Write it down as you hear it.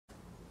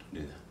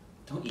do that.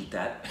 Don't eat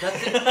that.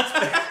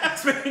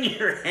 It's been in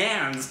your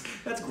hands.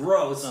 That's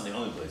gross. It's not the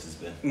only place it's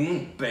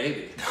been.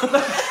 Baby.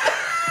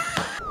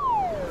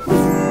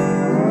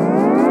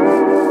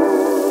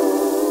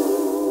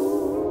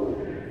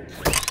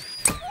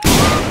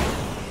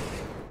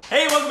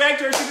 Hey, welcome back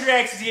to our Stupid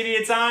Reactions, the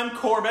Idiots. I'm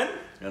Corbin.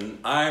 And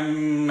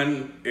I'm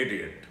an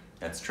idiot.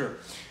 That's true.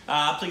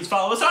 Please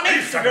follow us on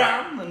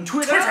Instagram and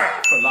Twitter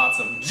for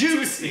lots of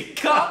juicy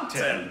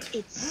content.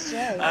 It's so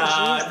juicy.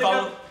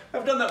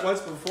 I've done that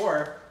once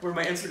before, where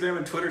my Instagram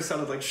and Twitter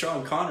sounded like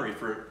Sean Connery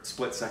for a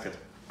split second.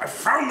 I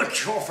found the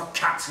cure for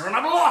cancer and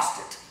I've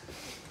lost it.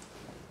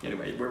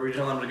 Anyway, where were you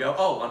telling them to go?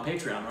 Oh, on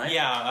Patreon, right?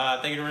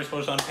 Yeah, thank you for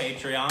supporting us on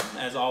Patreon.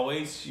 As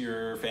always,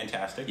 you're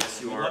fantastic. Yes,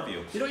 you we are. love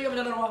you. You know what you haven't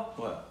done in a while?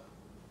 What?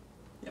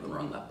 You haven't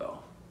rung that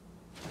bell.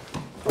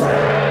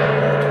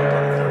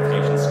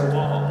 Clarification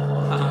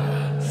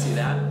squall. See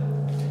that?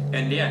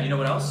 And yeah, you know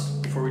what else?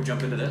 Before we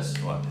jump into this,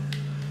 What?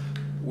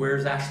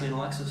 where's Ashley and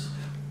Alexis?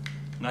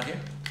 Not here.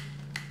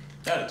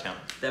 They're out of town.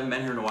 They haven't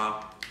been here in a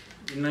while.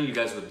 I know you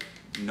guys would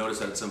notice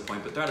that at some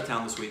point, but they're out of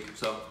town this week,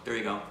 so there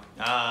you go.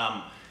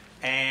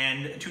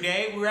 And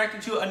today we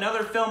reacted to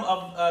another film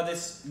of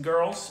this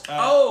girl's.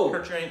 Oh! You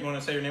want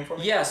to say her name for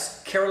me?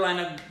 Yes,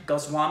 Karolina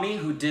Goswami,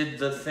 who did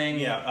the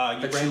thing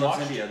that she loves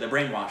India, the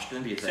brainwashed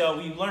India thing. So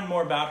we learned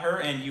more about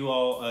her, and you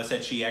all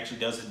said she actually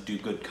does do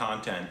good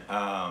content.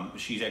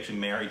 She's actually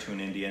married to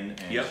an Indian,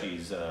 and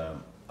she's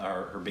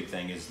her big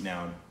thing is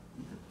now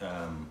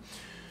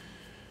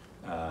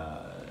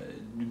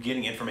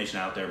getting information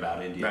out there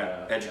about India,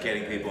 right.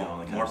 Educating people.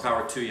 More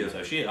power to you.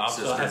 So she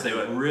also has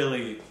a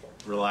really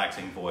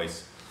relaxing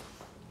voice.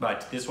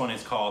 But this one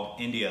is called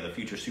India, the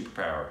Future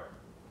Superpower.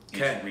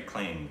 Okay. It's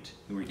reclaimed.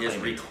 Yes,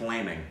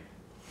 reclaiming.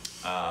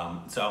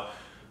 So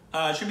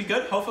it should be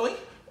good, hopefully.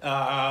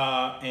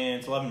 And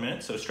it's 11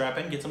 minutes, so strap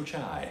in, get some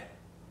chai.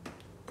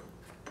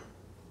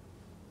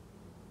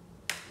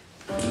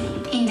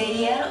 In the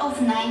year of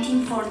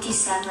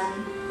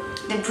 1947,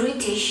 the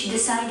British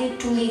decided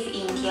to leave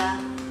India.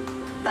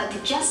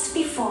 But just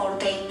before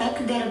they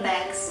packed their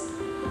bags,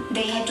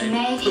 they had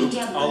made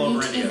India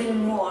bleed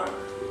even more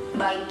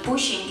by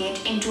pushing it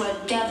into a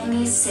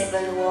deadly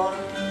civil war.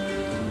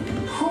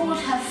 Who would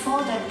have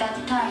thought at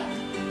that time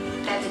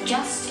that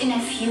just in a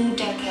few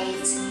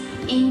decades,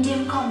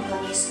 Indian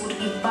companies would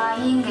be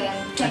buying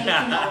and taking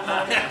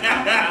over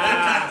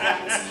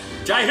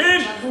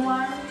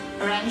Jaguar,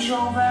 Range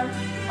Rover,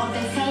 or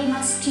the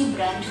famous tea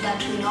brand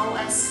that we know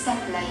as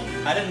Tetley.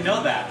 I didn't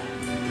know that.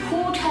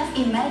 Who would have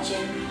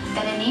imagined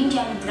that an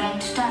Indian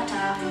brand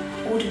Tata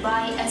would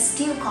buy a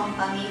steel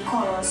company,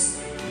 Korbins,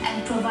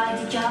 and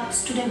provide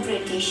jobs to the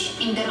British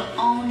in their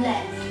own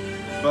land,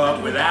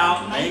 but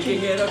without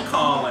making it a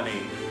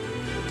colony.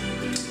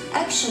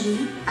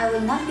 Actually, I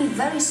will not be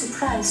very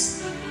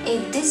surprised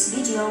if this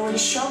video will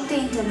shock the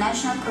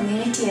international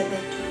community a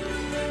bit.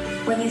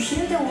 When you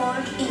hear the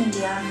word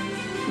India,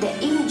 the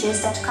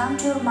images that come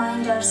to your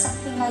mind are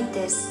something like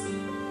this.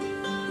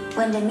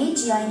 When the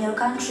media in your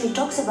country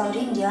talks about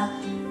India,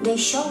 they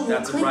show you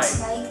clips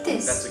like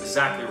this. That's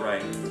exactly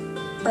right.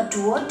 But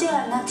what they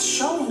are not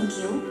showing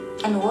you,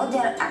 and what they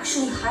are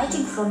actually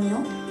hiding from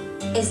you,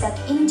 is that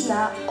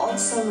India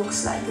also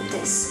looks like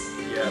this.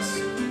 Yes.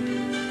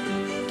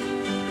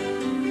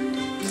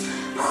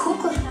 Who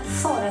could have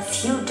thought a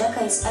few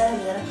decades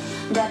earlier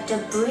that the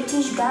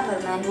British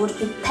government would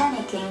be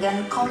panicking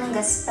and calling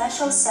a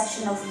special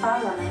session of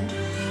parliament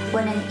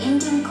when an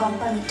Indian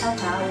company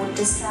Tata would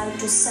decide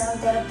to sell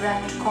their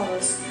brand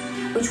Korbins,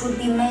 which would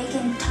be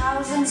making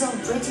thousands of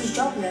British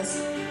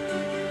jobless?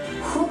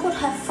 Who could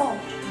have thought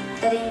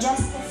that in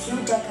just a few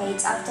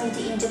decades after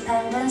the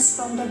independence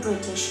from the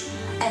British,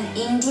 an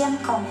Indian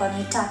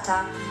company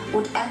Tata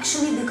would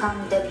actually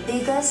become the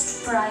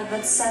biggest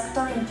private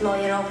sector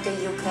employer of the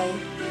UK?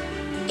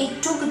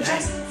 It took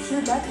just a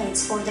few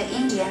decades for the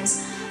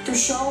Indians to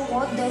show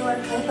what they were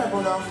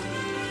capable of,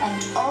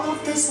 and all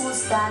of this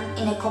was done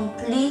in a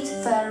complete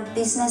fair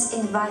business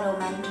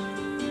environment,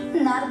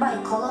 not by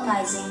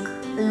colonizing,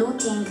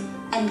 looting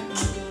and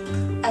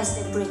killing as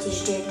the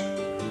British did.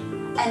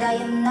 And I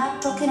am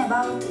not talking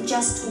about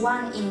just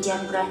one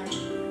Indian brand.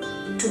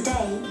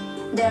 Today,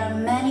 there are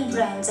many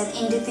brands and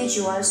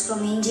individuals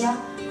from India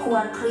who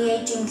are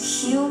creating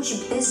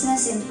huge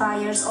business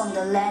empires on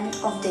the land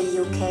of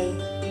the UK.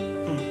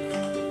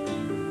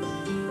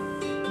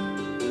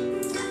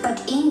 But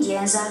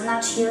Indians are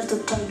not here to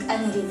take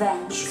any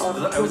revenge or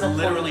prove a point. I was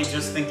literally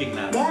just thinking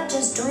that. They are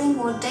just doing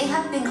what they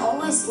have been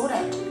always good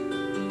at.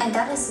 And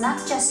that is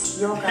not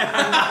just yoga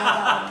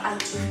or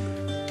IT.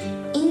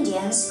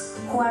 Indians,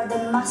 who are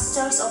the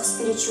masters of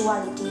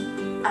spirituality,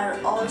 are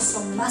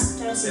also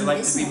masters in business. They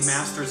like to be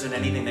masters in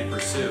anything they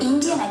pursue.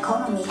 Indian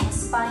economy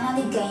has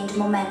finally gained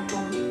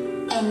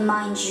momentum. And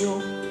mind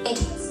you, it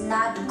has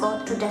not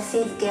got to the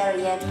 5th gear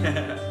yet.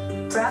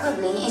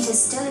 Probably it is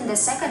still in the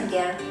 2nd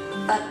gear.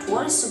 But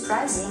what is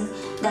surprising,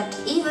 that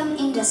even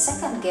in the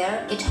 2nd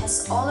gear, it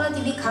has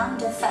already become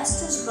the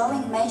fastest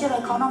growing major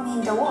economy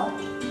in the world,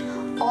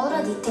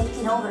 already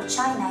taking over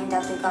China in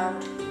that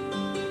regard.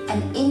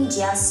 and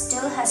India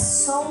still has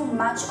so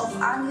much of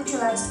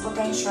unutilized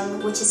potential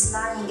which is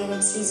lying in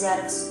its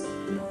reserves.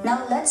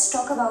 Now let's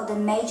talk about the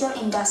major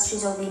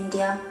industries of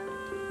India.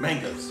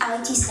 Mangoes.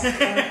 IT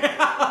sector.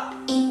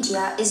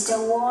 India is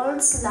the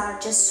world's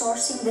largest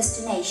sourcing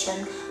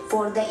destination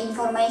for the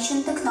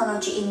information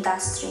technology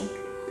industry,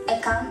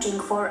 accounting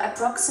for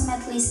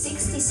approximately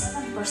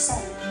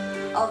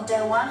 67% of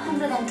the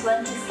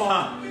 124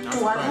 to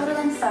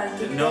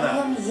 130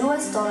 billion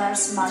US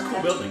dollars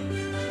market.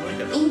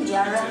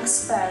 India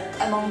ranks third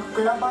among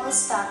global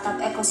startup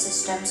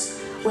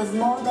ecosystems with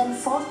more than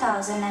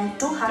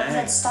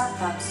 4,200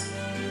 startups.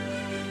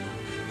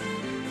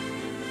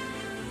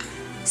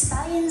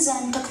 Science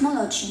and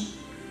technology.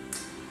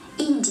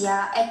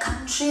 India, a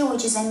country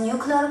which is a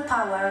nuclear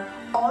power,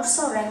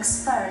 also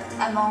ranks third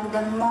among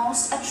the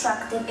most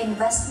attractive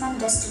investment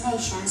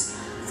destinations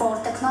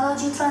for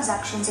technology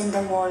transactions in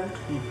the world.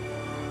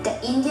 The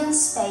Indian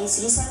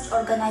Space Research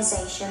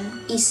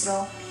Organization,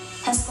 ISRO,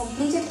 has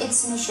completed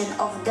its mission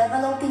of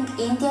developing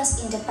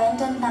India's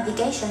independent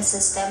navigation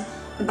system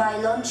by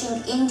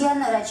launching Indian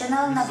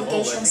Regional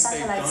Navigation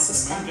Satellite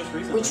System,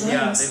 which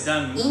means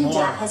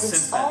India has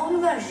its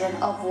own version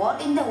of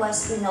what in the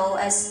West we know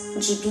as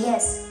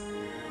GPS.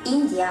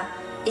 India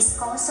is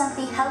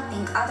constantly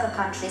helping other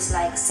countries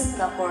like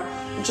Singapore,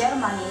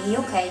 Germany,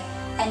 UK,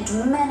 and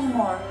many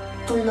more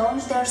to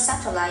launch their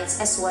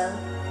satellites as well.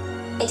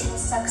 It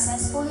has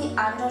successfully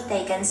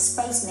undertaken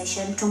space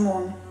mission to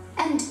Moon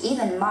and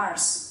even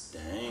Mars.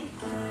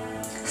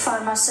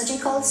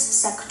 Pharmaceuticals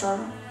sector.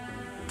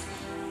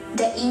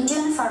 The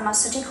Indian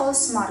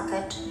pharmaceuticals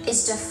market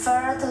is the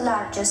third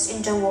largest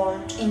in the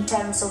world in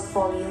terms of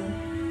volume,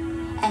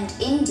 and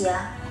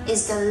India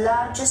is the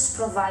largest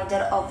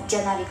provider of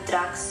generic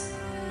drugs.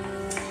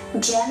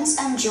 Gems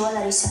and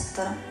jewelry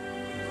sector.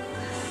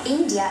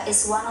 India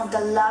is one of the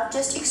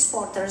largest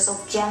exporters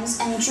of gems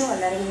and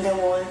jewelry in the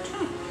world.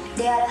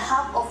 They are a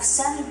hub of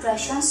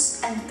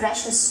semi-precious and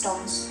precious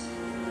stones.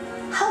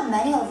 How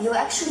many of you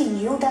actually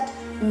knew that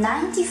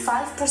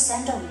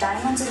 95% of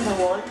diamonds in the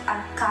world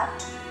are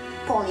cut,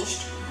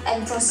 polished,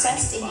 and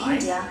processed in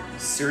India?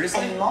 Seriously?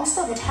 And most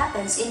of it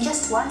happens in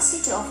just one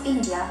city of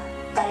India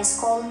that is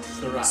called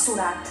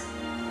Surat.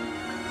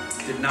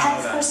 Did not know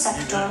Healthcare that.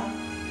 sector.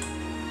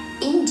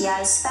 India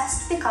is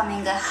fast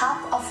becoming a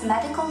hub of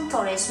medical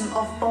tourism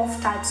of both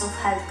types of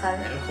healthcare.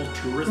 Medical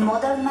tourism?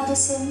 Modern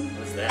medicine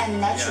and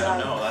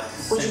natural,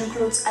 which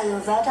includes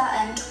Ayurveda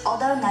and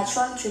other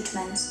natural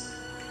treatments.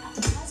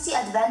 It has the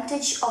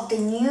advantage of the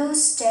new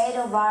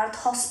state-of-art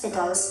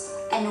hospitals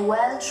and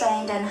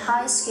well-trained and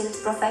high-skilled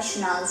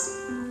professionals,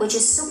 which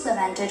is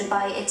supplemented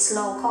by its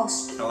low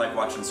cost. I like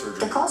watching surgery.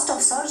 The cost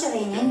of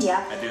surgery in India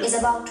is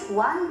about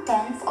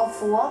 1/10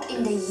 of what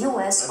in the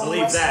US or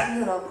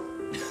Western Europe.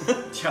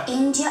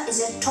 India is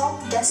a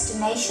top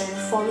destination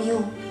for you,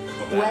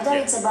 whether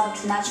it's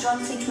about natural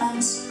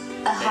treatments,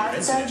 a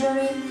heart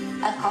surgery,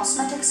 a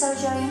cosmetic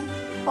surgery,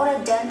 or a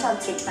dental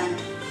treatment,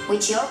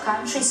 which your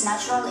country's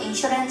natural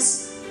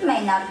insurance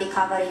may not be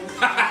covering.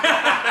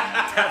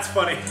 That's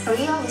funny.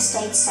 Real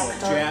estate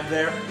sector. Jab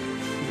there.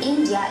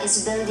 India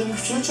is building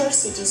future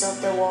cities of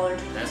the world.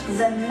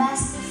 The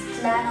massive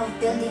plan of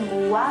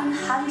building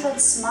 100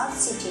 smart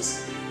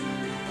cities.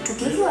 To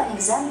give you an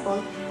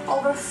example,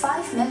 over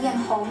 5 million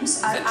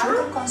homes are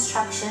under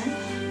construction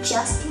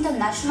just in the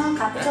national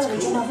capital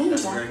region of India.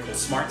 That's very cool.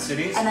 Smart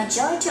cities. A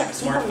majority of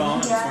people in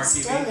India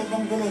still TV. live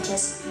in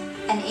villages,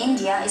 and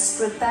India is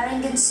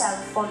preparing itself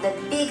for the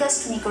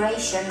biggest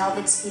migration of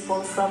its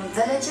people from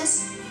villages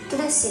to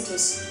the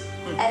cities,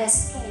 at a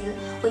scale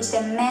which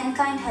the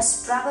mankind has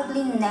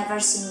probably never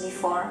seen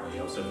before.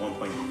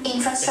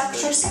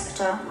 Infrastructure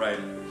sector. Right.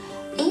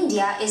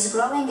 India is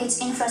growing its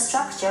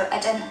infrastructure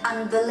at an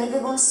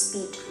unbelievable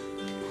speed.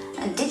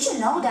 Did you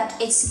know that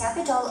its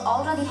capital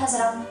already has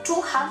around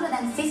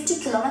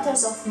 250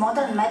 kilometers of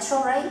modern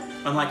metro rail?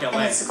 Unlike LA.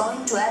 And it's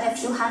going to add a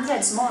few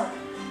hundreds more,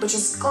 which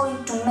is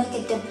going to make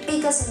it the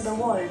biggest in the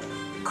world,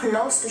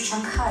 close to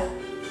Shanghai.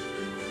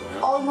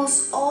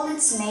 Almost all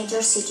its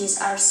major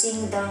cities are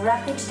seeing the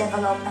rapid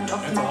development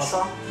of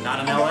metro,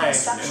 Not in and LA. the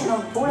construction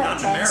of bullet Not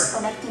in trains America.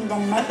 connecting the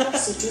major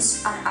cities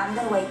are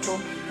underway too.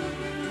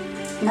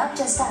 Not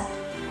just that,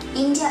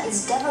 India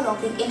is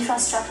developing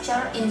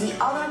infrastructure in the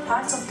other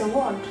parts of the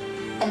world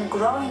and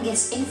growing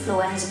its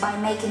influence by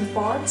making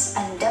ports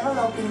and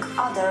developing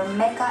other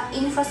mega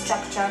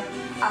infrastructure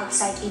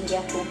outside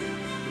India too.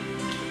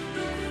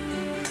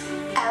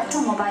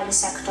 Automobile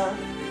sector.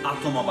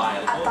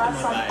 Automobile. Apart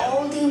from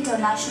all the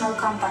international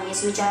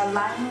companies which are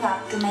lining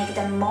up to make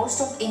the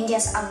most of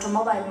India's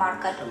automobile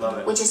market,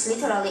 which is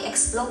literally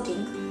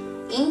exploding,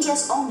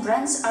 India's own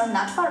brands are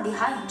not far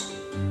behind.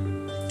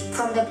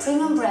 From the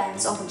premium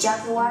brands of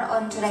Jaguar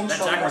and Range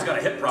Rover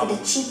to the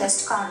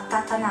cheapest car,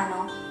 Tata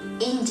Nano,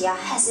 India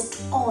has it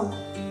all.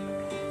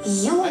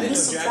 You will be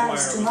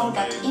surprised to know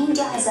that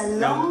India has a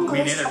long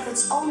list of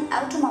its own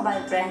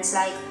automobile brands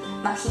like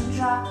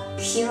Mahindra,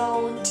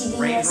 Hero,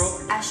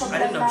 TVS, Ashok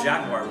Leyland,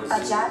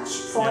 Bajaj,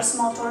 Force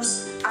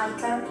Motors,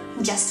 Eicher,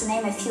 just to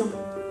name a few.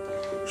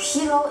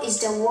 Hero is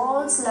the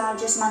world's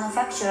largest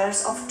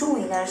manufacturers of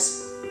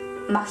two-wheelers.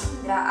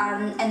 Mahindra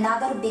are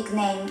another big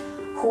name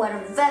who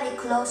were very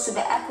close to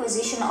the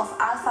acquisition of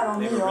Alfa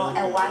Romeo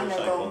a while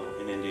ago.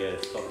 In India,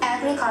 it's called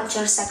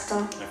Agriculture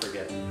sector. I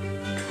forget.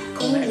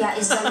 India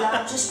is the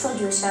largest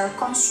producer,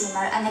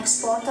 consumer and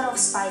exporter of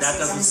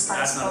spices and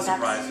spice That's not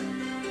products. surprising.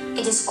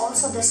 It is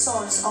also the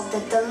source of the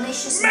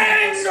delicious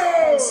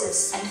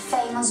spices and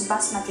famous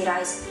basmati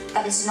rice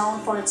that is known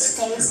for its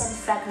taste and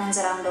fragrance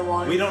around the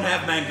world. We don't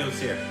have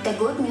mangoes here. The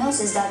good news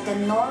is that the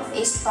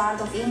northeast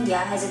part of India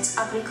has its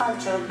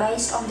agriculture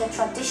based on the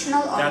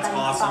traditional organic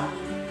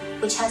farming,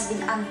 which has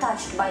been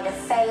untouched by the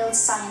failed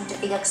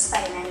scientific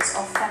experiments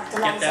of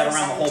fertilizers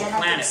and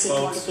genetic seed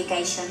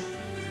modification.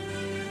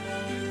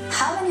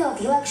 How many of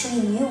you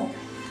actually knew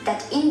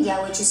that India,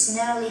 which is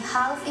nearly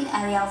half in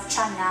area of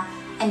China,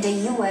 and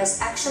the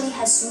US actually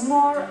has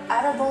more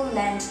arable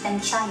land than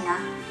China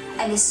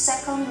and is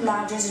second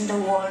largest in the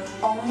world,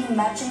 only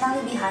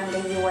marginally behind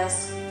the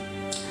US.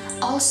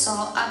 Also,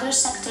 other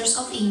sectors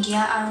of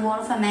India are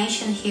worth a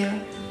mention here,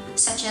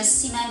 such as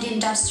cement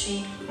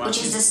industry, which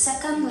is the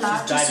second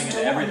largest in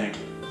the world.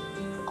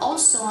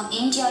 Also,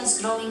 India is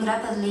growing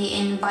rapidly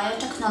in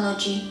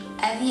biotechnology,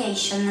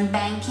 aviation,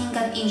 banking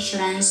and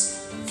insurance,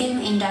 film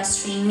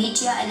industry,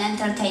 media and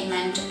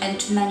entertainment,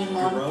 and many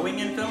more. Growing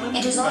in film?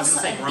 It is also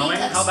a big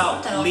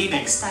exporter of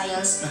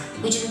textiles,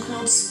 which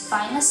includes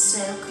finest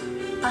silk,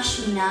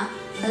 pashmina,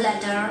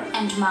 leather,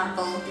 and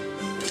marble.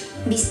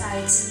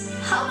 Besides,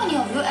 how many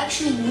of you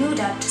actually knew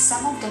that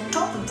some of the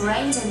top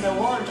brains in the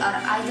world are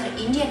either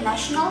Indian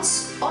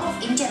nationals or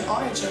of Indian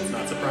origin?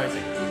 Not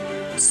surprising.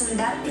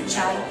 Sundar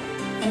Pichai,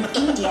 an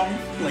Indian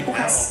who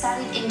has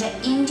studied in the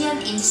Indian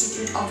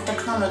Institute of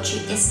Technology,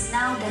 is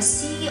now the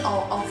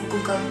CEO of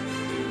Google.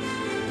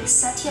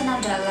 Satya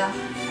Nadella,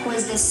 who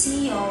is the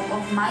CEO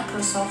of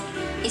Microsoft,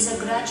 is a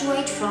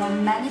graduate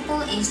from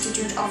Manipal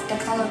Institute of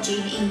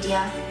Technology in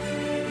India.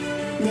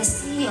 The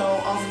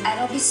CEO of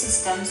Adobe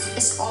Systems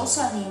is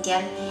also an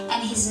Indian,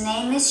 and his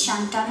name is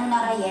Shantanu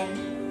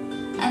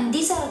Narayan. And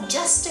these are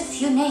just a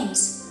few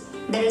names.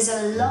 There is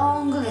a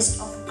long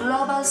list of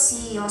global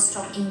CEOs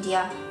from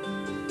India.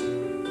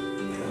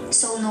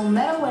 So no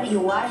matter where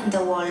you are in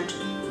the world,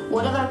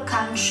 whatever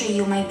country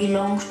you may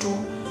belong to,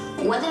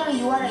 whether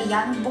you are a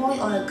young boy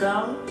or a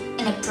girl,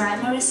 in a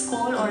primary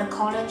school or a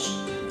college,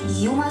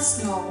 you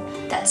must know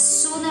that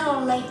sooner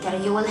or later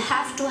you will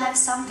have to have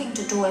something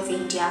to do with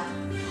India.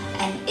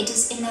 And it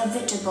is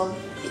inevitable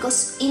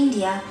because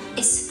India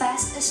is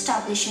fast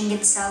establishing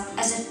itself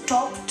as a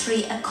top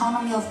 3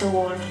 economy of the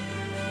world.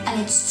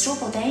 And its true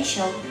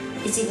potential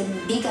is even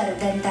bigger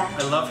than that.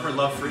 I love her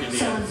love for India.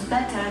 So it's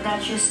better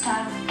that you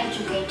start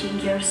educating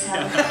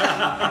yourself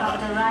about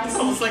the rising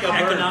almost like an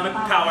economic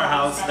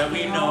powerhouse that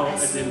we know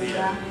as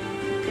India.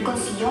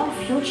 Because your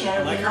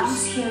future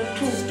belongs here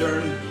too.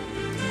 Stern.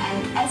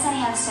 And as I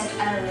have said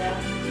earlier,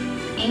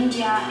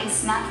 India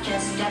is not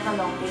just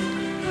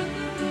developing.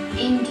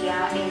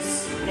 India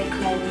is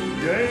reclaiming.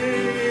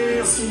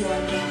 Damn. See you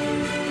again.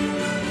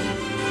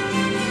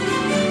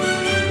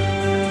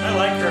 I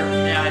like her.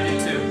 Yeah, I do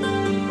too.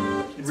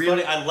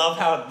 Really, I love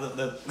how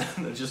the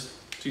just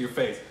to your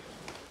face.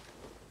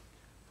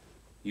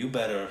 You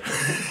better.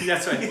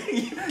 That's right.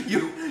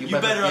 you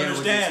better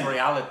understand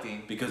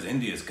reality. because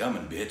India's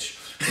coming, bitch.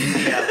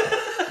 India.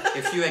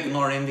 If you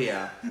ignore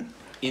India,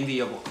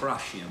 India will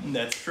crush you.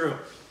 That's true.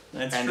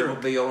 That's and true. it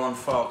will be your own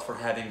fault for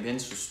having been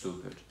so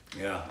stupid.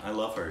 Yeah, I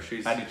love her.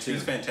 She's I do too.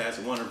 she's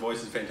fantastic. One, her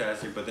voice is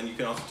fantastic, but then you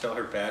can also tell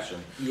her passion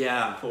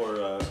Yeah.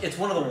 for. It's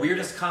one of the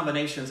weirdest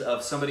combinations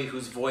of somebody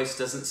whose voice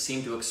doesn't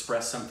seem to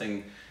express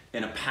something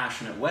in a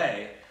passionate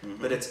way,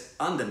 but it's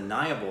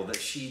undeniable that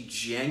she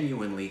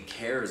genuinely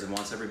cares and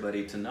wants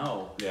everybody to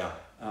know. Yeah.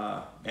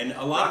 And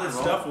a lot of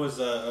the stuff was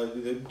a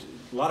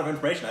lot of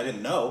information I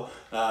didn't know,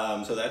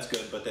 so that's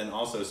good. But then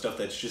also stuff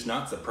that's just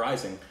not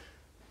surprising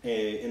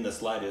in the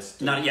slightest.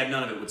 None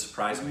of it would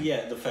surprise me.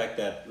 Yeah, the fact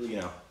that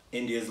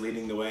India's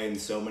leading the way in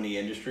so many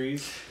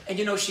industries. And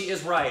she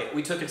is right.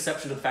 We took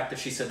exception to the fact that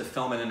she said the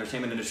film and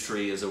entertainment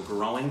industry is a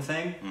growing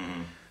thing.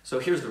 So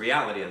here's the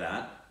reality of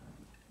that: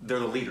 they're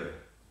the leader.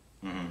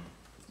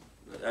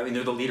 I mean,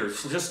 they're the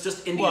leaders.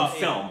 Just Indian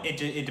film.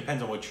 It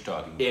depends on what you're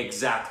talking about.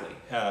 Exactly.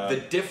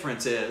 The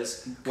difference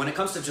is, when it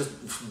comes to just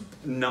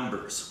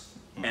numbers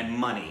and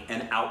money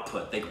and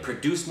output, they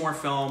produce more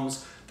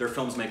films, their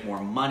films make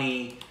more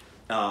money,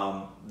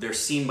 they're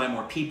seen by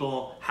more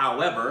people.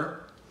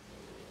 However,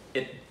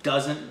 it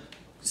doesn't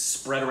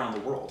spread around the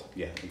world.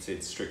 Yeah,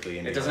 it's strictly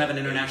Indian. It doesn't have an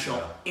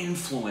international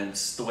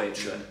influence the way it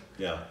should.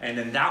 Yeah. And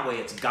in that way,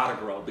 it's got to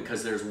grow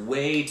because there's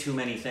way too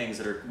many things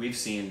that we've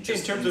seen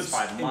just in these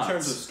 5 months. In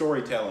terms of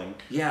storytelling.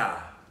 Yeah.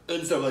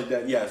 And stuff like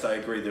that. Yes, I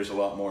agree. There's a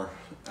lot more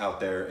out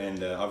there,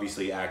 and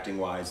obviously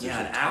acting-wise, there's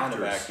a ton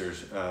of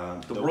actors.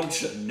 The world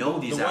should know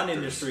these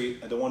actors.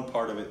 The one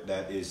part of it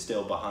that is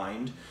still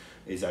behind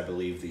is, I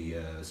believe, the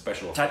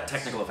special effects.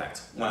 Technical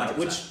effects.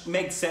 Which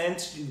makes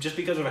sense just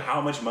because of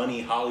how much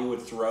money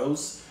Hollywood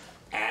throws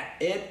at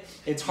it,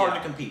 it's hard Yeah.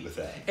 to compete with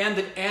that.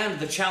 And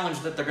the challenge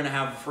that they're going to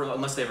have for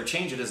unless they ever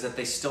change it is that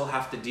they still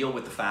have to deal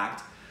with the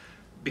fact,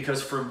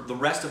 because for the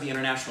rest of the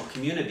international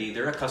community,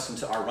 they're accustomed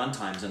to our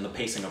runtimes and the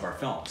pacing of our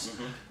films.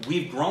 Mm-hmm.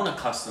 We've grown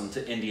accustomed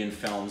to Indian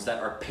films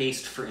that are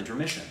paced for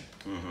intermission.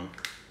 Mm-hmm.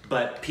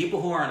 But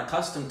people who aren't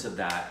accustomed to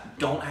that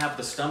don't have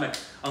the stomach,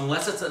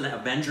 unless it's an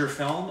Avenger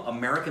film,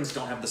 Americans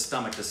don't have the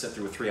stomach to sit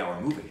through a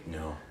 3-hour movie.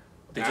 No.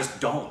 They just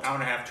don't. Hour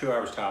and a half, 2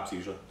 hours tops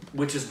usually.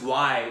 Which is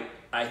why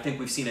I think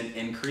we've seen an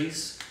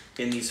increase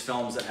in these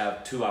films that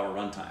have 2-hour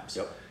runtimes.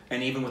 Yep.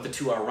 And even with the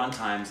 2-hour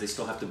runtimes, they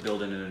still have to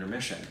build in an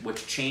intermission,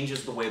 which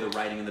changes the way the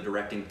writing and the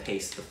directing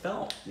pace the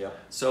film. Yep.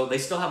 So they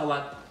still have a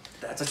lot.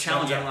 That's a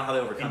challenge. I don't know how they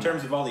overcome. In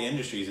terms of all the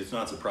industries, it's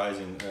not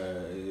surprising,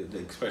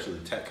 especially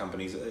the tech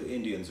companies.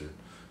 Indians are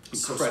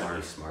So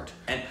incredibly smart,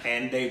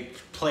 and they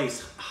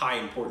place high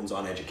importance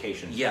on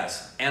education.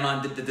 Yes, and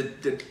on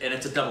and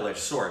it's a double-edged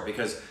sword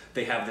because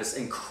they have this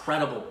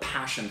incredible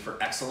passion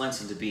for excellence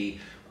and to be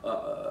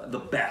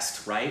the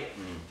best, right?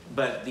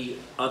 But the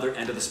other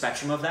end of the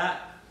spectrum of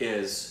that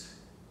is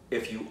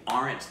if you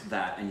aren't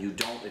that and you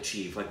don't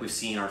achieve, like we've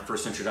seen, our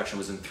first introduction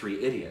was in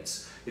 3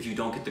 Idiots. If you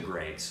don't get the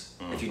grades,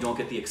 if you don't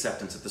get the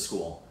acceptance at the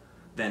school,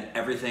 then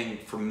everything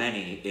for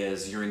many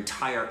is your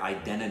entire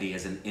identity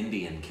as an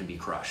Indian can be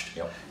crushed.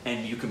 Yep.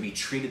 And you can be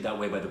treated that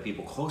way by the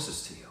people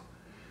closest to you.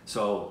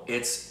 So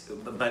it's,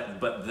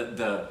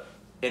 but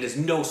it is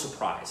no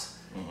surprise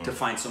to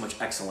find so much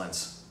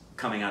excellence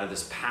coming out of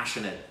this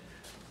passionate,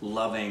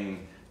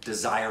 loving,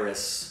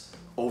 desirous,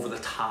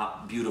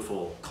 over-the-top,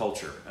 beautiful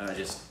culture.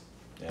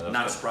 Yeah,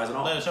 not a surprise at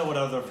all. Let us know what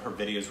other of her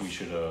videos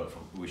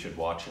we should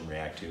watch and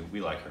react to.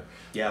 We like her.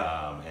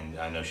 Yeah. And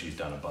I know she's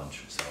done a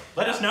bunch. So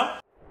let us know.